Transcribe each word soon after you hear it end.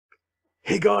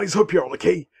Hey guys, hope you're all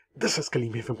okay. This is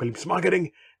𝗪𝗵𝗵𝗵 from 𝗪𝗵𝗵𝗵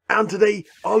Marketing, and today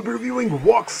I'll be reviewing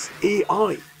Vox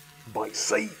AI by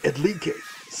𝗪𝗵𝗵𝗵.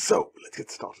 So let's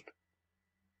get started.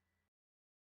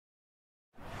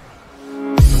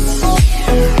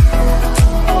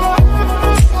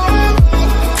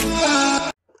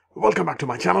 Welcome back to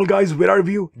my channel, guys, where I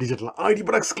review digital IT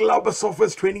products, cloud-based software,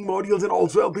 training modules, and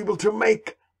also help people to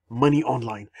make money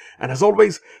online. And as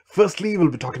always, firstly, we'll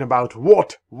be talking about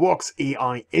what Vox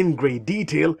AI in great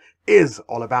detail is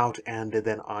all about, and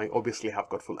then I obviously have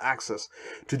got full access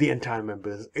to the entire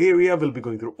members area. We'll be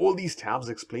going through all these tabs,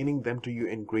 explaining them to you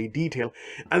in great detail.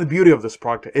 And the beauty of this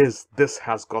product is this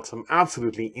has got some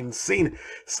absolutely insane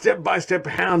step-by-step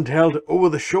handheld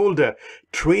over-the-shoulder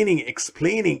training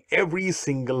explaining every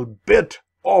single bit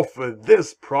of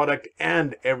this product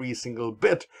and every single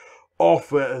bit of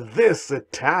this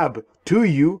tab to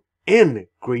you in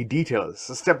great detail. It's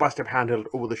a step-by-step handheld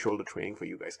over-the-shoulder training for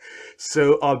you guys.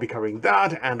 So I'll be covering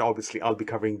that, and obviously I'll be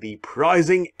covering the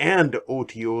pricing and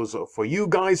OTOs for you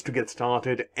guys to get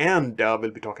started, and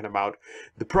we'll be talking about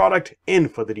the product in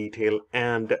further detail,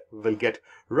 and we'll get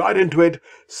right into it.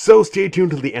 So stay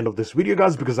tuned till the end of this video,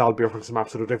 guys, because I'll be offering some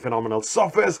absolutely phenomenal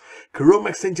softwares, Chrome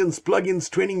extensions, plugins,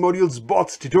 training modules,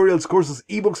 bots, tutorials, courses,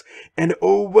 ebooks, and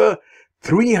over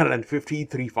 350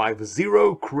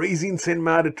 crazy, insane,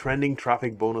 mad, trending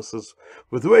traffic bonuses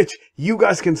with which you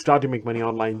guys can start to make money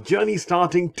online journey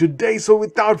starting today. So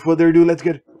without further ado, let's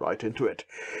get right into it.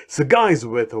 So guys,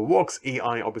 with Vox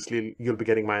AI, obviously you'll be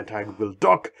getting my entire Google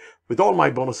Doc with all my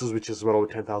bonuses, which is well over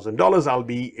 $10,000. I'll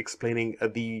be explaining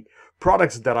the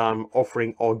products that I'm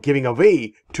offering or giving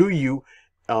away to you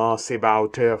say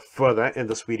about further in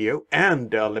this video.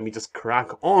 And let me just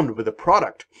crack on with the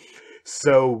product.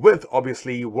 So with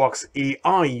obviously Vox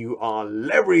AI, you are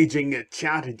leveraging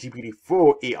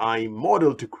ChatGPT4 AI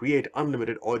model to create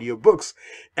unlimited audiobooks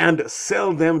and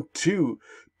sell them to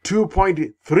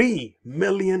 2.3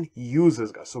 million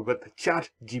users, guys. So with the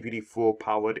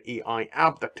ChatGPT4-Powered AI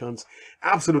app that turns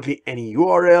absolutely any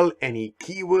URL, any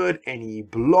keyword, any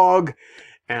blog,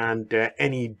 and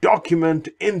any document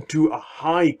into a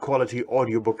high quality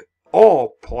audiobook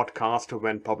or podcast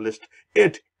when published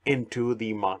it into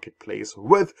the marketplace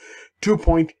with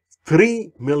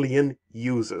 2.3 million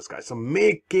users, guys. So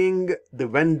making the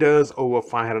vendors over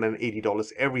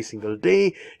 $580 every single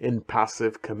day in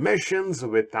passive commissions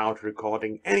without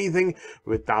recording anything,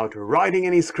 without writing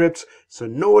any scripts. So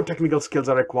no technical skills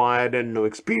are required and no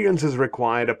experience is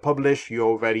required to publish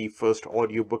your very first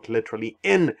audiobook literally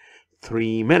in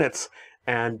 3 minutes.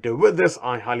 And with this,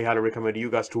 I highly recommend you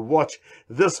guys to watch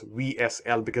this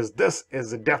VSL, because this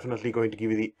is definitely going to give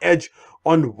you the edge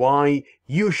on why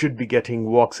you should be getting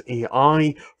Vox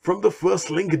AI from the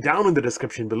first link down in the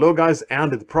description below, guys.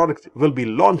 And the product will be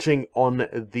launching on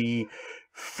the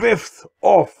 5th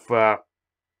of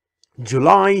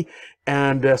July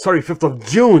and 5th of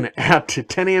June at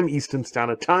 10 a.m. Eastern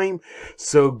Standard Time.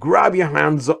 So grab your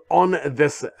hands on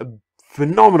this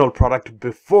phenomenal product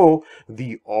before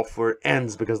the offer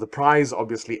ends, because the price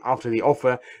obviously after the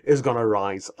offer is gonna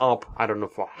rise up. I don't know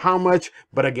for how much,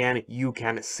 but again, you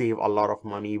can save a lot of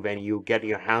money when you get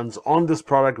your hands on this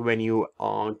product, when you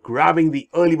are grabbing the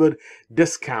early bird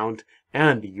discount,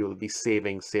 and you'll be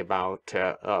saving say about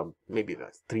maybe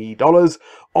that's $3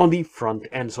 on the front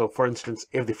end. So for instance,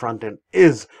 if the front end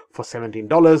is for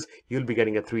 $17, you'll be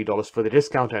getting a $3 for the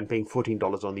discount and paying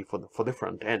 $14 only for the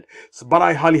front end. So but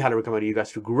I highly recommend you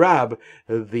guys to grab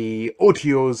the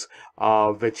OTOs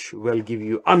which will give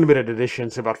you unlimited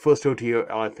editions. About first OTO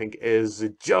I think is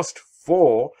just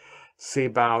for say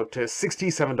about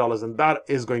 $67, and that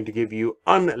is going to give you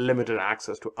unlimited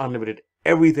access to unlimited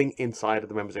everything inside of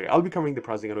the members area. I'll be covering the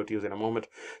pricing and OTOs in a moment.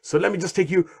 So let me just take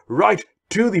you right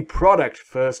to the product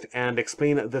first and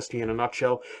explain this to you in a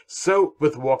nutshell. So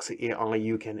with Vox AI,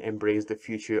 you can embrace the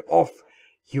future of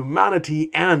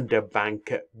humanity and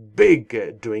bank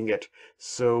big doing it.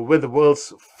 So with the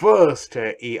world's first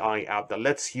AI app that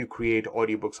lets you create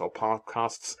audiobooks or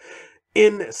podcasts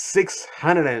in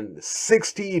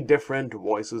 660 different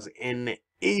voices in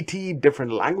 80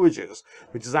 different languages,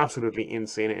 which is absolutely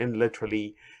insane, in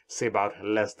literally say about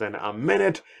less than a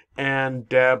minute, and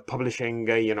publishing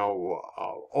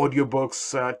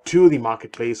audiobooks to the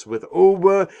marketplace with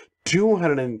over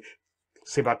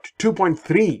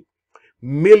 2.3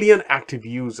 million active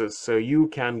users. So you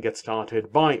can get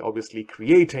started by obviously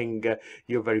creating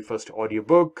your very first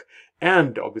audiobook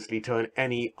and obviously turn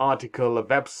any article, a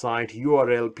website,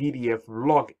 URL, PDF,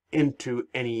 blog into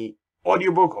any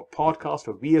audiobook or podcast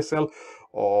or VSL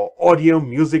or audio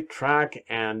music track,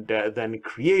 and then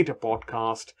create a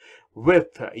podcast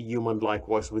with a human-like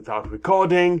voice without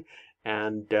recording,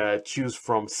 and choose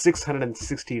from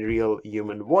 660 real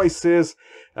human voices,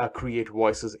 create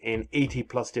voices in 80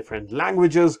 plus different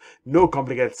languages, no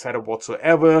complicated setup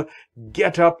whatsoever,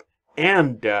 get up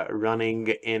and running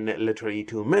in literally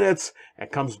 2 minutes. It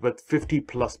comes with 50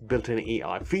 plus built-in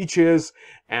AI features,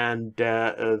 and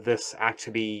this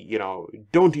actually,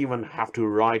 don't even have to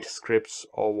write scripts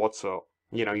or whatsoever.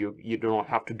 You do not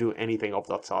have to do anything of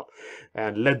that sort,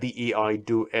 and let the AI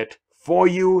do it for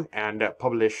you, and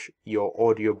publish your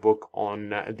audiobook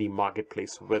on the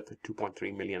marketplace with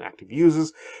 2.3 million active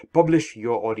users. Publish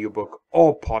your audiobook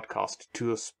or podcast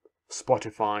to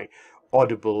Spotify,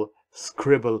 Audible,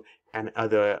 Scribble, and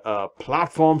other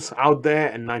platforms out there,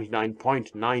 and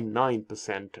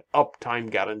 99.99% uptime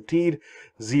guaranteed,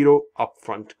 zero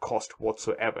upfront cost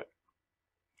whatsoever.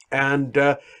 And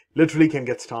literally can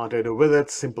get started with it.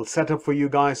 Simple setup for you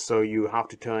guys. So you have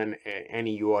to turn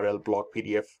any URL, blog,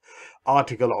 PDF,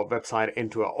 article, or website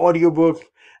into an audiobook,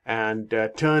 and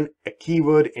turn a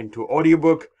keyword into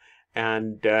audiobook,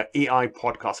 and AI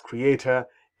podcast creator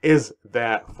is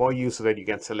there for you so that you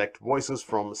can select voices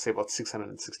from, say, about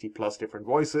 660 plus different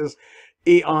voices.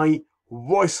 AI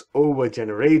voiceover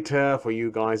generator for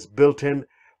you guys, built in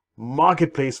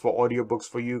marketplace for audiobooks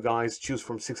for you guys. Choose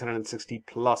from 660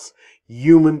 plus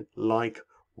human like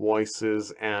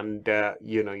voices, and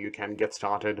you can get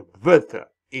started with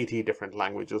 80 different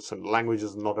languages, and language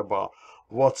is not a bar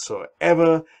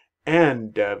whatsoever.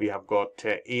 And we have got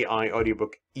AI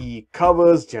audiobook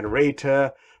covers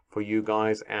generator for you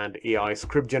guys, and AI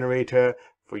script generator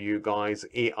for you guys,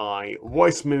 AI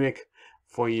voice mimic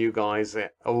for you guys, a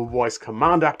voice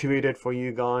command activated for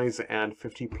you guys, and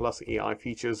 50 plus AI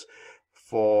features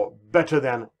for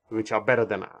which are better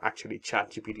than actually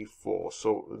ChatGPT4.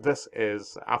 So this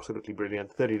is absolutely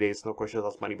brilliant. 30 days, no questions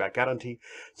asked, money back guarantee.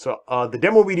 So the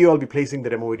demo video, I'll be placing the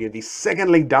demo video. The second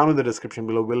link down in the description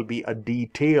below will be a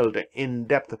detailed,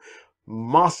 in-depth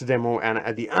master demo, and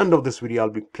at the end of this video I'll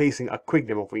be placing a quick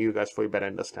demo for you guys for a better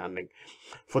understanding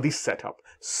for this setup.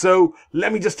 So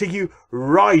let me just take you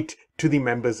right to the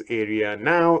members area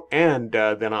now, and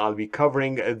then I'll be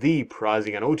covering the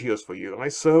pricing and OTOs for you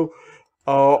guys. So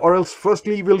or else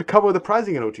firstly we'll cover the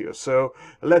pricing and OTOs. So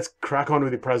let's crack on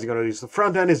with the pricing and OTOs. The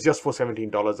front end is just for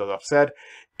 $17, as I've said,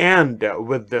 and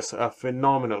with this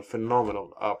phenomenal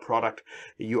product,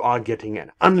 you are getting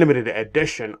an unlimited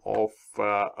edition of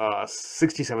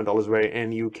 $67,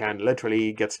 wherein you can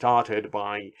literally get started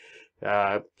by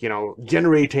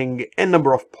generating a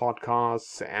number of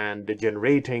podcasts, and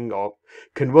generating or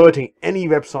converting any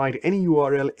website, any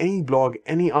URL, any blog,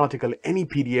 any article, any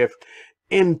PDF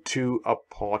into a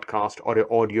podcast or an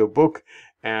audiobook,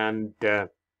 and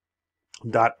that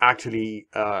actually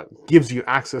gives you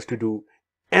access to do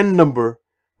n number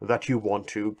that you want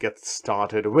to get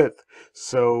started with.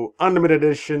 So unlimited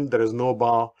edition, there is no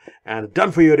bar, and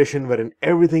done for you edition, wherein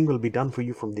everything will be done for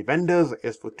you from the vendors,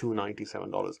 is for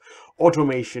 $297.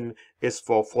 Automation is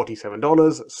for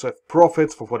 $47. So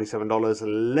profits for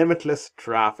 $47, limitless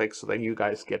traffic so that you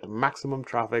guys get maximum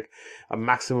traffic,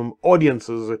 maximum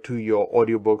audiences to your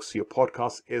audiobooks, your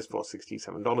podcast, is for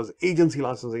 $67. Agency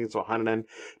licensing is for $127.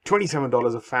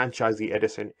 A franchisee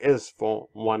edition is for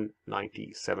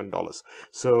 $197.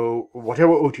 So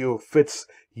whatever OTO fits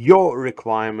your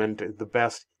requirement the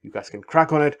best, you guys can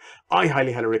crack on it. I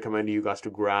highly recommend you guys to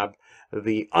grab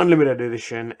the unlimited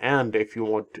edition, and if you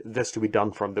want this to be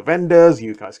done from the vendors,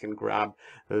 you guys can grab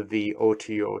the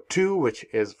OTO 2, which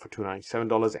is for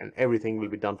 $297, and everything will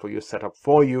be done for you, set up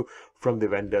for you from the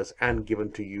vendors and given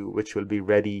to you, which will be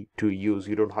ready to use.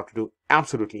 You don't have to do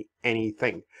absolutely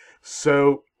anything.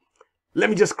 So let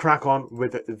me just crack on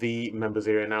with the members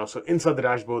area now. So inside the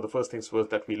dashboard, the first things first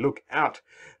that we look at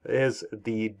is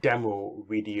the demo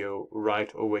video right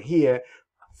over here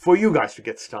for you guys to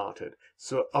get started.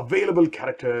 So available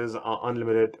characters are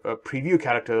unlimited. Preview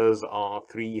characters are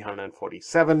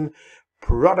 347.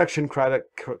 Production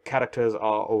characters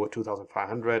are over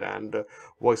 2,500, and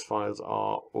voice files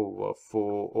are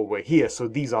over here. So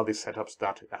these are the setups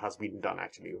that has been done,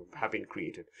 actually have been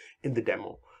created in the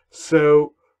demo.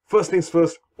 So first things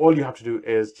first, all you have to do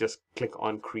is just click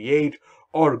on create,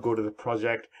 or go to the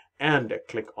project and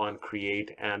click on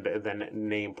create, and then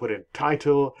name, put a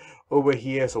title over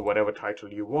here. So whatever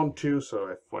title you want to. So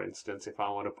if, for instance, if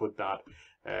I want to put that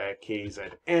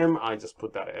KZM, I just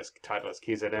put that as title as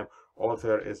KZM.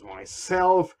 Author is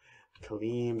myself,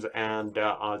 Kaleems, and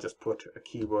I'll just put a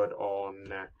keyword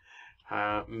on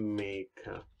make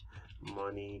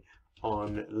money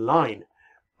online.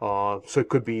 So it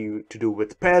could be to do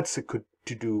with pets, it could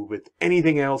to do with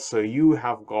anything else. So you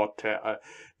have got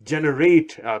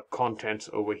generate contents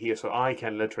over here. So I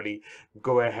can literally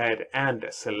go ahead and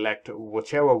select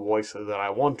whichever voice that I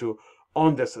want to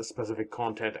on this specific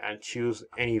content and choose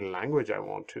any language I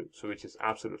want to, so which is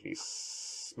absolutely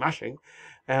smashing.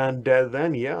 And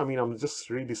then yeah, I mean, I'm just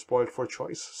really spoiled for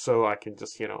choice, so I can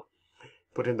just, you know,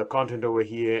 put in the content over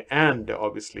here, and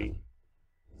obviously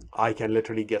I can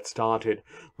literally get started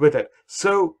with it.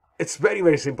 So it's very,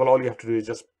 very simple. All you have to do is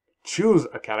just choose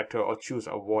a character or choose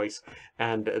a voice,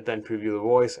 and then preview the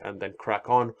voice and then crack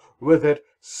on with it.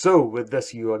 So with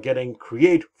this, you are getting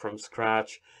create from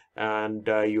scratch, and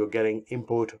you're getting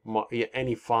import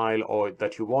any file or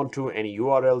that you want to, any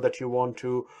URL that you want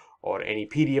to, or any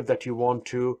PDF that you want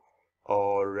to,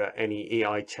 or any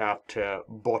AI chat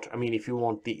bot. I mean, if you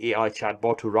want the AI chat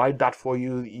bot to write that for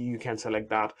you, you can select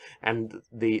that, and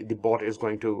the bot is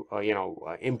going to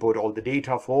import all the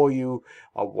data for you.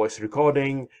 Voice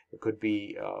recording, it could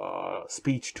be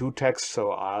speech to text,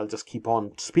 so I'll just keep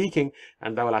on speaking,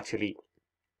 and that will actually,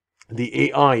 the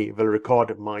AI will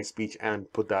record my speech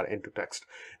and put that into text,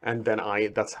 and then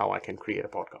that's how I can create a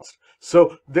podcast.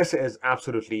 So this is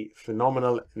absolutely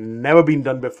phenomenal, never been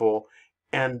done before.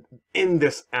 And in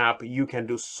this app, you can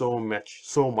do so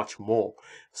much more.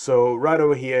 So right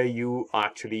over here, you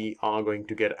actually are going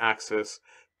to get access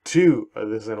to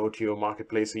this is an OTO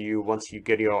marketplace. So once you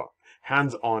get your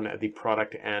hands on the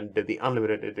product, and the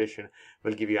unlimited edition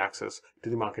will give you access to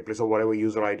the marketplace, or whatever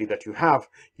user ID that you have,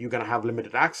 you're going to have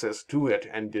limited access to it,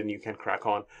 and then you can crack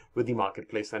on with the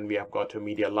marketplace. And we have got a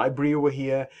media library over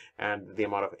here, and the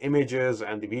amount of images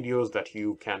and the videos that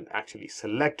you can actually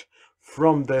select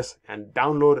from this and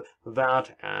download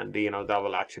that, and that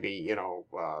will actually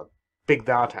pick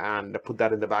that and put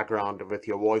that in the background with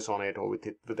your voice on it, or with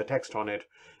the text on it.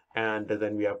 And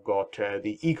then we have got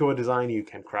the e-cover design. You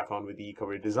can crack on with the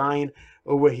e-cover design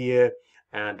over here,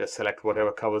 and select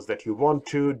whatever covers that you want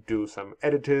to, do some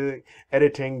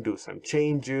editing, do some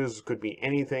changes, could be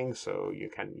anything. So you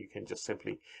can just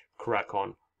simply crack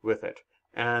on with it.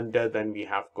 And then we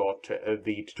have got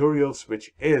the tutorials,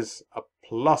 which is a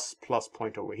plus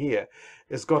point over here.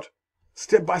 It's got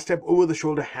step-by-step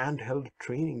over-the-shoulder handheld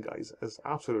training, guys. It's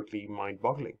absolutely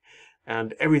mind-boggling.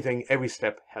 And every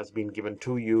step has been given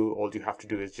to you. All you have to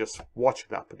do is just watch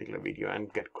that particular video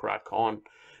and get crack on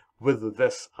with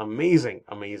this amazing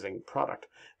product.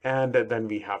 And then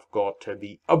we have got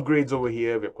the upgrades over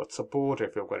here. We've got support.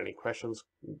 If you've got any questions,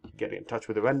 get in touch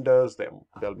with the vendors.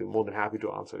 They'll be more than happy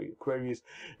to answer your queries.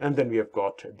 And then we have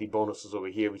got the bonuses over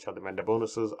here, which are the vendor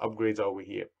bonuses. Upgrades are over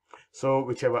here. So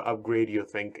whichever upgrade you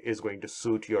think is going to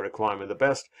suit your requirement the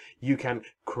best, you can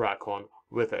crack on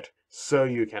with it. So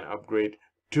you can upgrade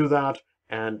to that,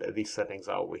 and the settings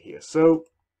are over here. So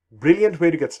brilliant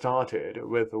way to get started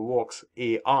with Vox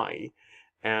AI,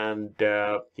 and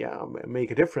yeah,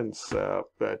 make a difference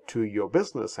to your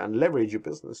business and leverage your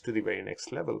business to the very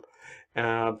next level.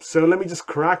 So let me just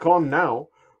crack on now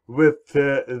with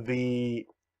the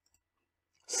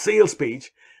sales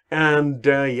page. And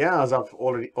yeah, as I've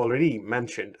already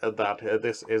mentioned, that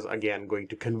this is again going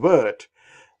to convert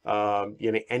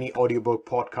any audiobook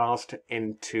podcast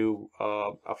into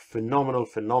a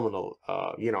phenomenal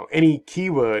any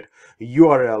keyword,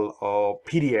 URL, or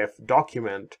PDF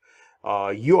document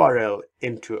URL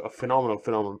into a phenomenal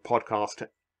podcast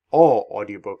or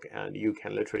audiobook, and you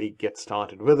can literally get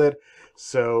started with it.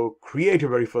 So create your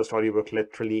very first audiobook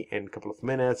literally in a couple of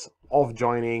minutes of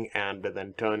joining, and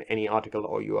then turn any article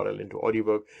or URL into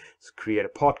audiobook. So create a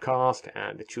podcast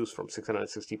and choose from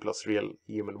 660 plus real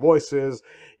human voices.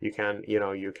 You can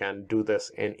do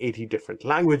this in 80 different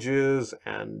languages,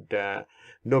 and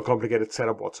no complicated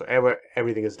setup whatsoever.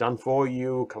 Everything is done for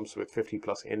you. Comes with 50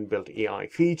 plus inbuilt AI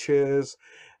features.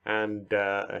 And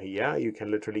yeah, you can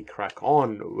literally crack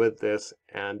on with this,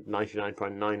 and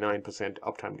 99.99%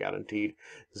 uptime guaranteed,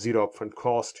 0 upfront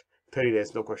cost, 30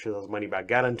 days, no questions asked, money back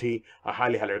guarantee. I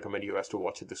highly recommend you guys to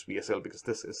watch this VSL, because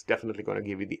this is definitely going to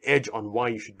give you the edge on why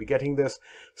you should be getting this.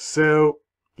 So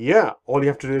yeah, all you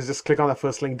have to do is just click on the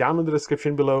first link down in the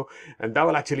description below, and that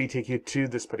will actually take you to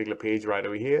this particular page right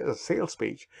over here, a sales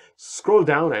page. Scroll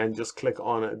down and just click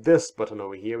on this button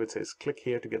over here which says click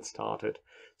here to get started.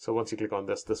 So once you click on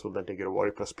this, this will then take you to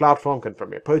WordPress platform.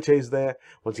 Confirm your purchase there.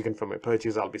 Once you confirm your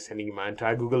purchase, I'll be sending you my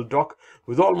entire Google Doc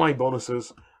with all my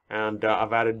bonuses, and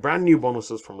I've added brand new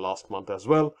bonuses from last month as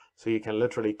well. So you can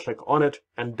literally click on it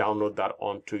and download that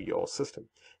onto your system.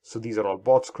 So these are all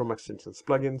bots, Chrome extensions,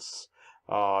 plugins,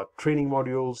 training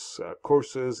modules,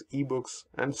 courses, ebooks,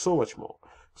 and so much more.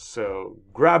 So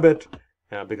grab it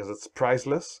because it's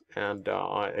priceless, and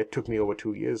it took me over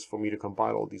 2 years for me to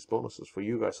compile all these bonuses for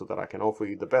you guys so that I can offer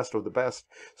you the best of the best,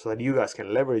 so that you guys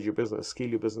can leverage your business, scale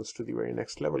your business to the very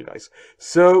next level, guys.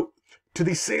 So to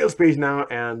the sales page now,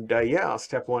 and yeah,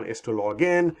 step 1 is to log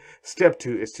in. Step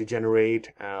 2 is to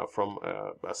generate from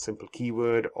a simple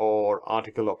keyword or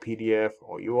article or PDF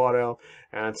or URL,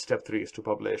 and step 3 is to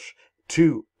publish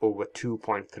to over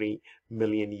 2.3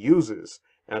 million users.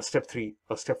 And step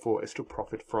 4 is to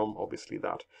profit from obviously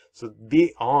that. So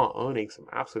they are earning some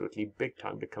absolutely big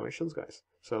commissions, guys.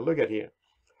 So look at here.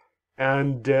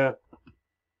 And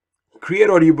create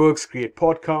audiobooks, create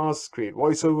podcasts, create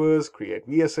voiceovers, create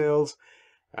VSLs,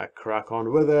 crack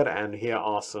on with it. And here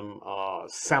are some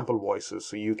sample voices,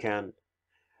 so you can.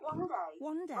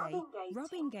 One day,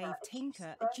 Robin gave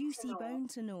Tinker a juicy bone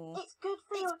to gnaw. It's good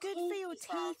for your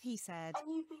teeth, he said.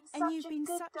 And you've been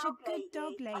such a good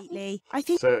dog lately. I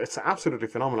think so. It's absolutely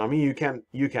phenomenal. I mean,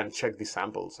 you can check the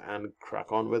samples and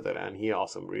crack on with it. And here are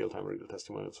some real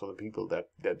testimonials for the people that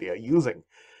they are using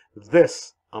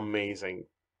this amazing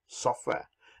software.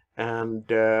 And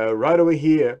right over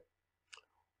here,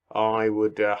 I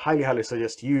would highly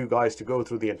suggest you guys to go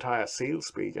through the entire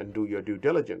sales page and do your due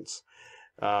diligence.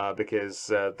 Because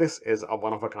this is a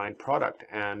one-of-a-kind product,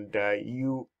 and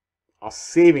you are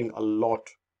saving a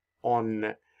lot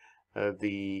on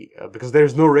because there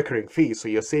is no recurring fee, so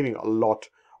you're saving a lot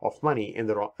of money in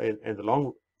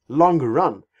the long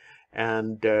run.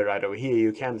 And right over here,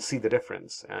 you can see the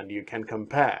difference, and you can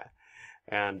compare,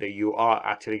 and you are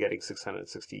actually getting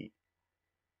 660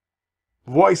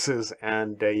 voices,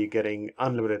 and you're getting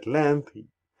unlimited length.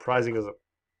 Pricing is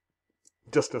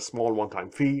just a small one-time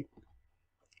fee.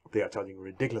 They are charging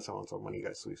ridiculous amounts of money,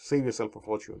 guys, so you save yourself a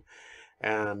fortune.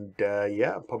 And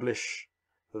yeah, publish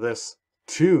this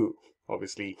to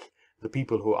obviously the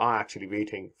people who are actually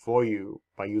waiting for you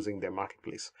by using their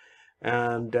marketplace.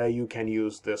 And you can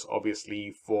use this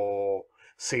obviously for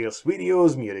sales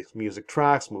videos, music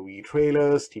tracks, movie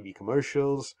trailers, TV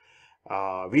commercials,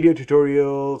 video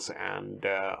tutorials, and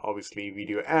obviously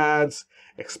video ads,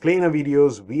 explainer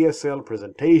videos, VSL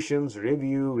presentations,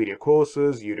 review, video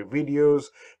courses, YouTube videos,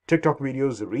 TikTok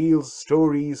videos, reels,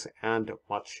 stories, and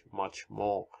much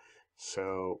more.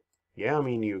 So yeah, I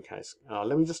mean, you guys,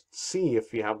 let me just see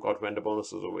if we have got vendor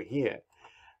bonuses over here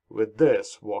with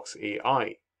this Vox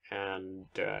AI. And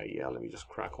yeah, let me just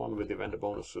crack on with the vendor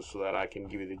bonuses so that I can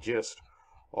give you the gist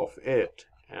of it,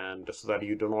 and so that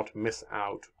you do not miss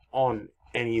out on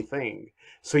anything.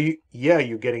 So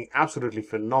you're getting absolutely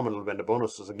phenomenal vendor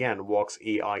bonuses. Again, Vox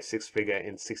AI 6-figure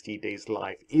in 60 days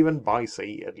live, even by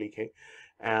𝗪cie,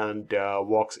 and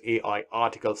Vox AI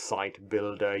article site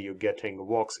builder. You're getting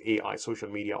Vox AI social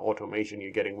media automation.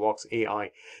 You're getting Vox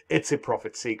AI 𝗕𝗔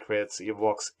profit secrets. Your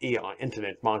Vox AI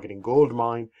internet marketing gold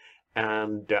mine,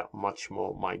 and much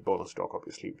more. My bonus doc,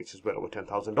 obviously, which is well over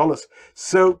 $10,000.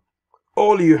 So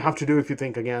all you have to do, if you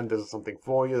think again this is something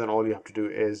for you, then all you have to do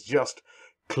is just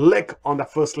click on the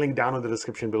first link down in the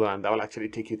description below, and that will actually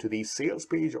take you to the sales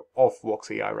page of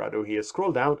Vox AI right over here.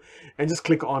 Scroll down and just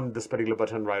click on this particular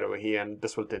button right over here, and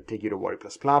this will then take you to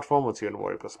𝗪𝗶 platform. Once you're in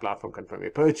𝗪𝗶 platform, confirm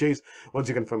your purchase. Once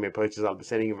you confirm your purchase, I'll be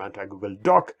sending you an Google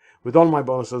Doc with all my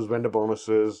bonuses, vendor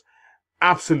bonuses,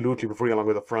 absolutely for free, along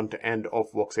with the front end of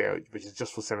Vox AI, which is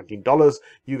just for $17.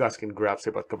 You guys can grab, say,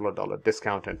 about a couple of dollar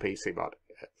discount and pay, say, about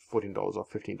 $14 or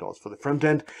 $15 for the front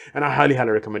end. And I highly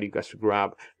recommend you guys to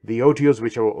grab the OTOs,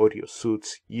 whichever OTO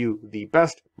suits you the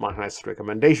best. My highest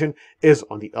recommendation is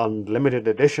on the unlimited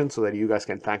edition, so that you guys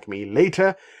can thank me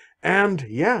later. And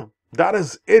yeah, that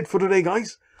is it for today,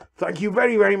 guys. Thank you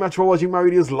very much for watching my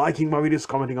videos, liking my videos,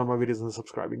 commenting on my videos, and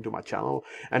subscribing to my channel.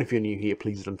 And if you're new here,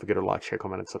 please don't forget to like, share,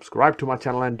 comment, and subscribe to my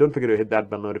channel. And don't forget to hit that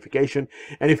bell notification.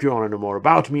 And if you want to know more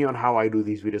about me, on how I do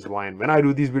these videos, why and when I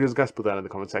do these videos, guys, put that in the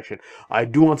comment section. I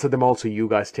do answer them all. So you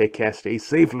guys take care, stay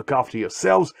safe, look after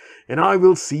yourselves, and I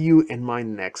will see you in my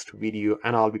next video.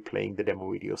 And I'll be playing the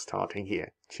demo video starting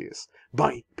here. Cheers.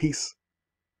 Bye. Peace.